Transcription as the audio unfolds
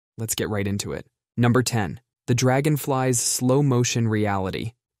let's get right into it. Number 10. The Dragonfly's slow-motion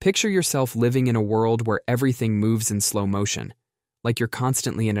reality. Picture yourself living in a world where everything moves in slow motion, like you're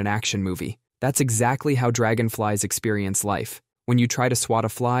constantly in an action movie. That's exactly how dragonflies experience life. When you try to swat a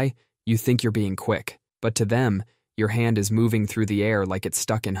fly, you think you're being quick. But to them, your hand is moving through the air like it's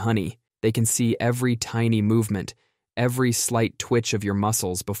stuck in honey. They can see every tiny movement, every slight twitch of your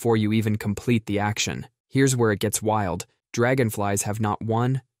muscles before you even complete the action. Here's where it gets wild. Dragonflies have not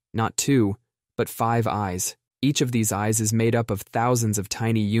one, not two, but 5 eyes. Each of these eyes is made up of thousands of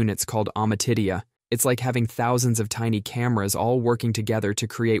tiny units called ommatidia. It's like having thousands of tiny cameras all working together to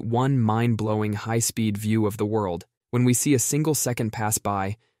create one mind-blowing high-speed view of the world. When we see a single second pass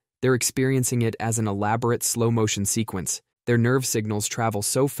by, they're experiencing it as an elaborate slow-motion sequence. Their nerve signals travel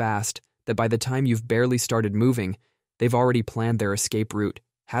so fast that by the time you've barely started moving, they've already planned their escape route,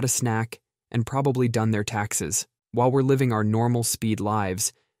 had a snack, and probably done their taxes. While we're living our normal speed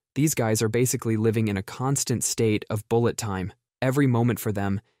lives, these guys are basically living in a constant state of bullet time. Every moment for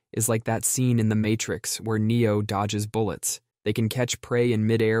them is like that scene in The Matrix where Neo dodges bullets. They can catch prey in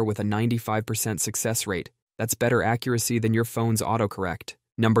midair with a 95% success rate. That's better accuracy than your phone's autocorrect.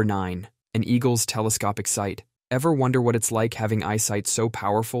 Number 9. An eagle's telescopic sight. Ever wonder what it's like having eyesight so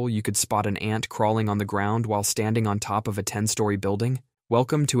powerful you could spot an ant crawling on the ground while standing on top of a 10-story building?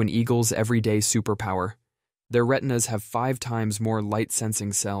 Welcome to an eagle's everyday superpower. Their retinas have 5 times more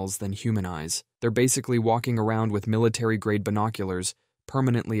light-sensing cells than human eyes. They're basically walking around with military-grade binoculars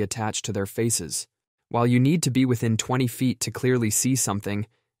permanently attached to their faces. While you need to be within 20 feet to clearly see something,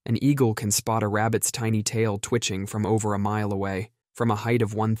 an eagle can spot a rabbit's tiny tail twitching from over a mile away. From a height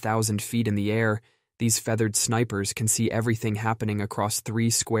of 1,000 feet in the air, these feathered snipers can see everything happening across 3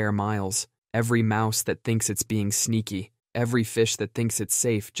 square miles. Every mouse that thinks it's being sneaky, every fish that thinks it's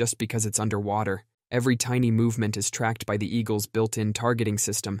safe just because it's underwater. Every tiny movement is tracked by the eagle's built-in targeting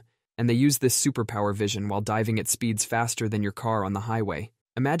system, and they use this superpower vision while diving at speeds faster than your car on the highway.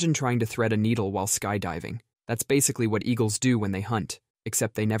 Imagine trying to thread a needle while skydiving. That's basically what eagles do when they hunt,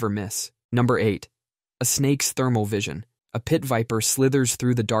 except they never miss. Number 8. A snake's thermal vision. A pit viper slithers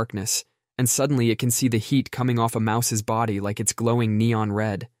through the darkness, and suddenly it can see the heat coming off a mouse's body like it's glowing neon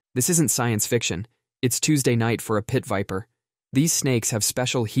red. This isn't science fiction. It's Tuesday night for a pit viper. These snakes have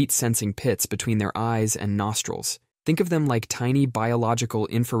special heat-sensing pits between their eyes and nostrils. Think of them like tiny biological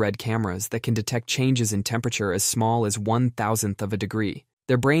infrared cameras that can detect changes in temperature as small as 1,000th of a degree.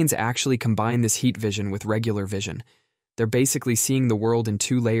 Their brains actually combine this heat vision with regular vision. They're basically seeing the world in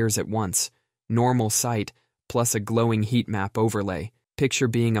 2 layers at once: normal sight plus a glowing heat map overlay. Picture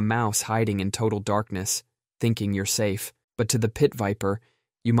being a mouse hiding in total darkness, thinking you're safe. But to the pit viper,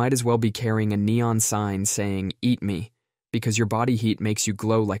 you might as well be carrying a neon sign saying, "Eat me," because your body heat makes you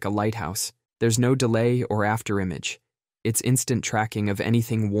glow like a lighthouse. There's no delay or afterimage. It's instant tracking of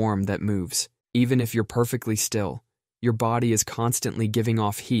anything warm that moves. Even if you're perfectly still, your body is constantly giving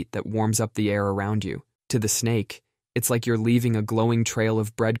off heat that warms up the air around you. To the snake, it's like you're leaving a glowing trail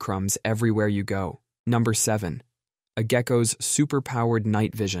of breadcrumbs everywhere you go. Number 7. A gecko's super-powered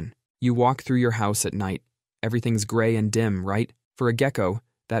night vision. You walk through your house at night. Everything's gray and dim, right? For a gecko,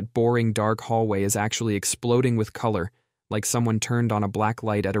 that boring dark hallway is actually exploding with color, like someone turned on a black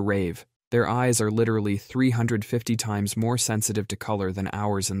light at a rave. Their eyes are literally 350 times more sensitive to color than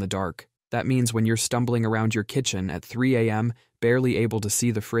ours in the dark. That means when you're stumbling around your kitchen at 3 a.m., barely able to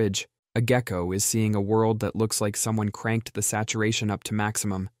see the fridge, a gecko is seeing a world that looks like someone cranked the saturation up to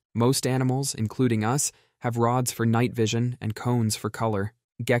maximum. Most animals, including us, have rods for night vision and cones for color.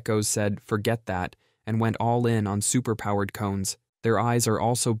 Geckos said, "Forget that," and went all in on superpowered cones. Their eyes are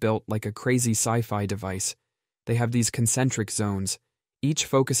also built like a crazy sci-fi device. They have these concentric zones, each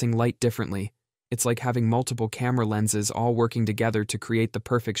focusing light differently. It's like having multiple camera lenses all working together to create the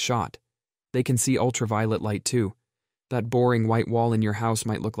perfect shot. They can see ultraviolet light too. That boring white wall in your house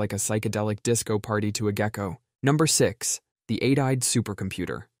might look like a psychedelic disco party to a gecko. Number 6. The 8-eyed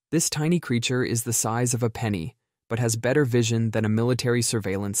supercomputer. This tiny creature is the size of a penny, but has better vision than a military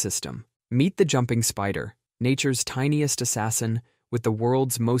surveillance system. Meet the jumping spider, nature's tiniest assassin with the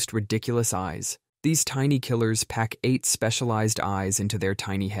world's most ridiculous eyes. These tiny killers pack 8 specialized eyes into their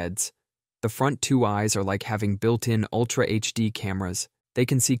tiny heads. The front 2 eyes are like having built-in Ultra HD cameras. They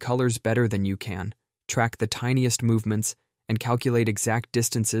can see colors better than you can, track the tiniest movements, and calculate exact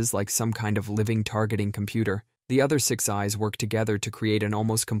distances like some kind of living targeting computer. The other 6 eyes work together to create an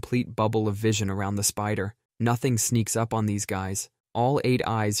almost complete bubble of vision around the spider. Nothing sneaks up on these guys. All 8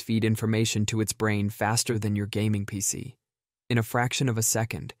 eyes feed information to its brain faster than your gaming PC. In a fraction of a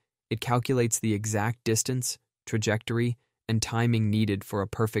second, it calculates the exact distance, trajectory, and timing needed for a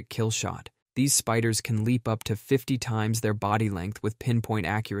perfect kill shot. These spiders can leap up to 50 times their body length with pinpoint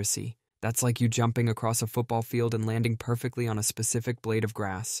accuracy. That's like you jumping across a football field and landing perfectly on a specific blade of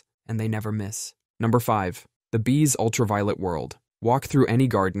grass, and they never miss. Number 5. The bee's ultraviolet world. Walk through any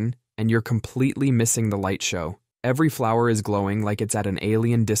garden, and you're completely missing the light show. Every flower is glowing like it's at an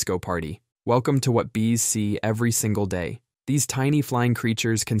alien disco party. Welcome to what bees see every single day. These tiny flying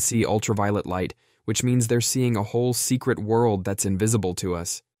creatures can see ultraviolet light, which means they're seeing a whole secret world that's invisible to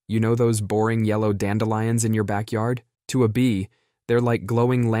us. You know those boring yellow dandelions in your backyard? To a bee, they're like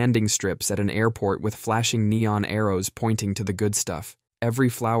glowing landing strips at an airport with flashing neon arrows pointing to the good stuff. Every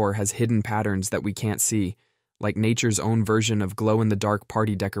flower has hidden patterns that we can't see, like nature's own version of glow-in-the-dark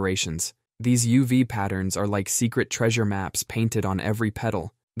party decorations. These UV patterns are like secret treasure maps painted on every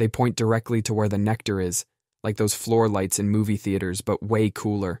petal. They point directly to where the nectar is, like those floor lights in movie theaters, but way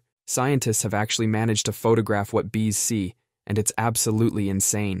cooler. Scientists have actually managed to photograph what bees see, and it's absolutely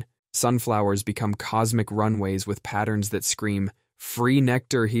insane. Sunflowers become cosmic runways with patterns that scream, "Free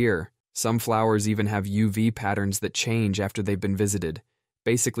nectar here." Some flowers even have UV patterns that change after they've been visited,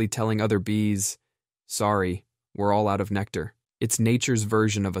 basically telling other bees, "Sorry, we're all out of nectar." It's nature's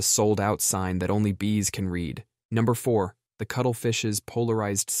version of a sold-out sign that only bees can read. Number 4. The Cuttlefish's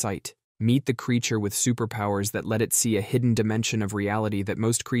polarized sight. Meet the creature with superpowers that let it see a hidden dimension of reality that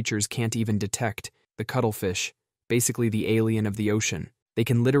most creatures can't even detect. The cuttlefish, basically the alien of the ocean. They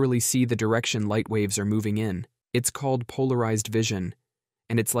can literally see the direction light waves are moving in. It's called polarized vision,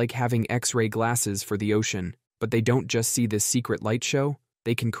 and it's like having X-ray glasses for the ocean. But they don't just see this secret light show,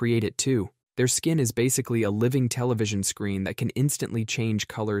 they can create it too. Their skin is basically a living television screen that can instantly change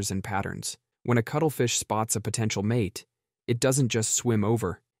colors and patterns. When a cuttlefish spots a potential mate, it doesn't just swim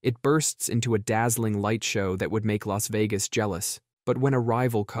over. It bursts into a dazzling light show that would make Las Vegas jealous. But when a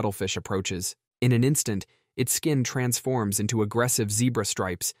rival cuttlefish approaches, in an instant, its skin transforms into aggressive zebra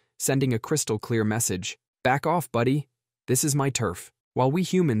stripes, sending a crystal-clear message. "Back off, buddy. This is my turf." While we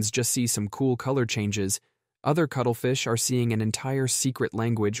humans just see some cool color changes, other cuttlefish are seeing an entire secret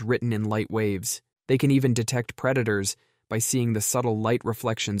language written in light waves. They can even detect predators by seeing the subtle light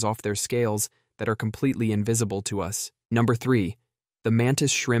reflections off their scales that are completely invisible to us. Number 3. The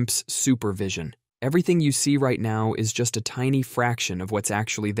mantis shrimp's supervision. Everything you see right now is just a tiny fraction of what's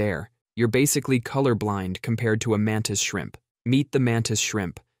actually there. You're basically colorblind compared to a mantis shrimp. Meet the mantis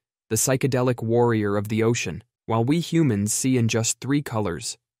shrimp, the psychedelic warrior of the ocean. While we humans see in just 3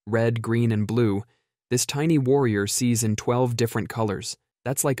 colors, red, green, and blue, this tiny warrior sees in 12 different colors.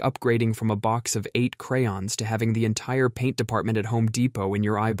 That's like upgrading from a box of 8 crayons to having the entire paint department at Home Depot in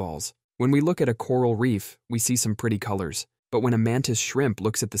your eyeballs. When we look at a coral reef, we see some pretty colors. But when a mantis shrimp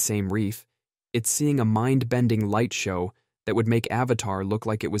looks at the same reef, it's seeing a mind-bending light show that would make Avatar look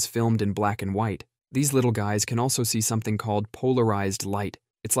like it was filmed in black and white. These little guys can also see something called polarized light.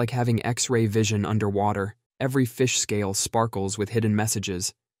 It's like having X-ray vision underwater. Every fish scale sparkles with hidden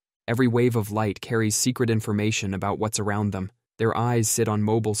messages. Every wave of light carries secret information about what's around them. Their eyes sit on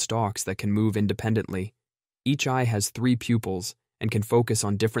mobile stalks that can move independently. Each eye has 3 pupils and can focus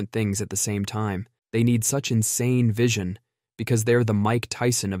on different things at the same time. They need such insane vision because they're the Mike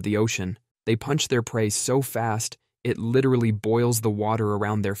Tyson of the ocean. They punch their prey so fast, it literally boils the water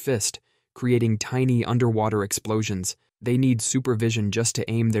around their fist, creating tiny underwater explosions. They need supervision just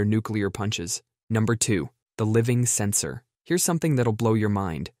to aim their nuclear punches. Number 2. The living sensor. Here's something that'll blow your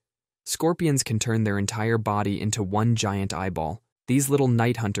mind. Scorpions can turn their entire body into one giant eyeball. These little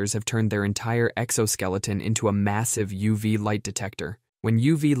night hunters have turned their entire exoskeleton into a massive UV light detector. When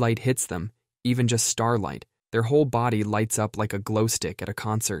UV light hits them, even just starlight, their whole body lights up like a glow stick at a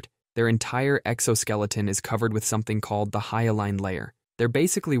concert. Their entire exoskeleton is covered with something called the hyaline layer. They're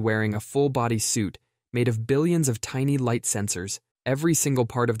basically wearing a full-body suit made of billions of tiny light sensors. Every single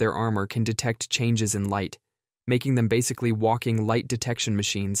part of their armor can detect changes in light, making them basically walking light detection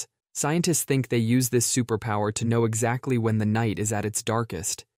machines. Scientists think they use this superpower to know exactly when the night is at its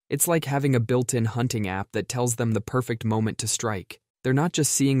darkest. It's like having a built-in hunting app that tells them the perfect moment to strike. They're not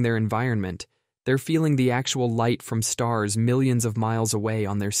just seeing their environment, they're feeling the actual light from stars millions of miles away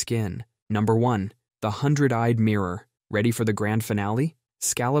on their skin. Number 1. The 100-eyed mirror. Ready for the grand finale?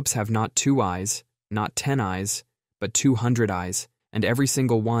 Scallops have not 2 eyes, not 10 eyes, but 200 eyes, and every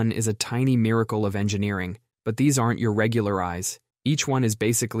single one is a tiny miracle of engineering. But these aren't your regular eyes. Each one is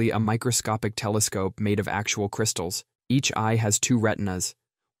basically a microscopic telescope made of actual crystals. Each eye has 2 retinas,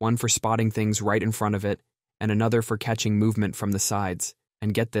 one for spotting things right in front of it, and another for catching movement from the sides.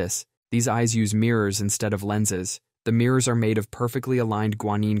 And get this, these eyes use mirrors instead of lenses. The mirrors are made of perfectly aligned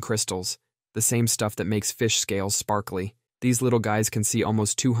guanine crystals, the same stuff that makes fish scales sparkly. These little guys can see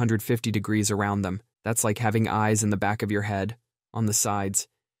almost 250 degrees around them. That's like having eyes in the back of your head, on the sides,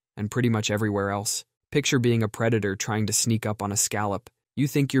 and pretty much everywhere else. Picture being a predator trying to sneak up on a scallop. You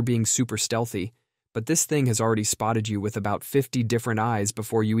think you're being super stealthy, but this thing has already spotted you with about 50 different eyes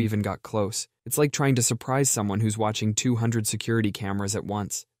before you even got close. It's like trying to surprise someone who's watching 200 security cameras at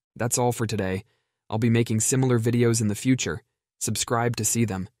once. That's all for today. I'll be making similar videos in the future. Subscribe to see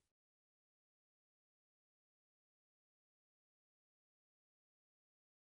them.